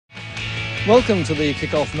Welcome to the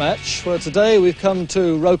kick-off match, where today we've come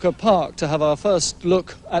to Roker Park to have our first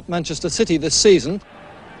look at Manchester City this season.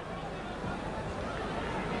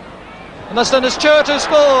 And that's Dennis Tueart who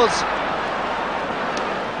scores!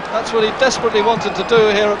 That's what he desperately wanted to do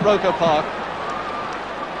here at Roker Park.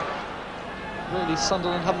 Really,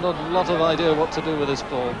 Sunderland haven't got a lot of idea what to do with this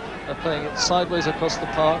ball. They're playing it sideways across the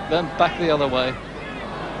park, then back the other way,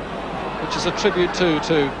 which is a tribute to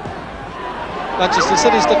Manchester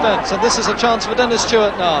City's defence. And this is a chance for Dennis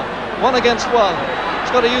Tueart now. 1 against 1. He's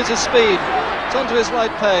got to use his speed. It's onto his right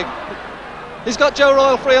peg. He's got Joe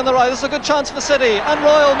Royle free on the right. This is a good chance for City, and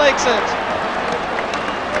Royle makes it.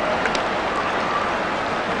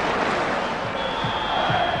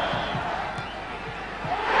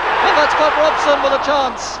 And that's Bob Robson with a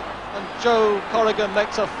chance. And Joe Corrigan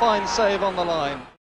makes a fine save on the line.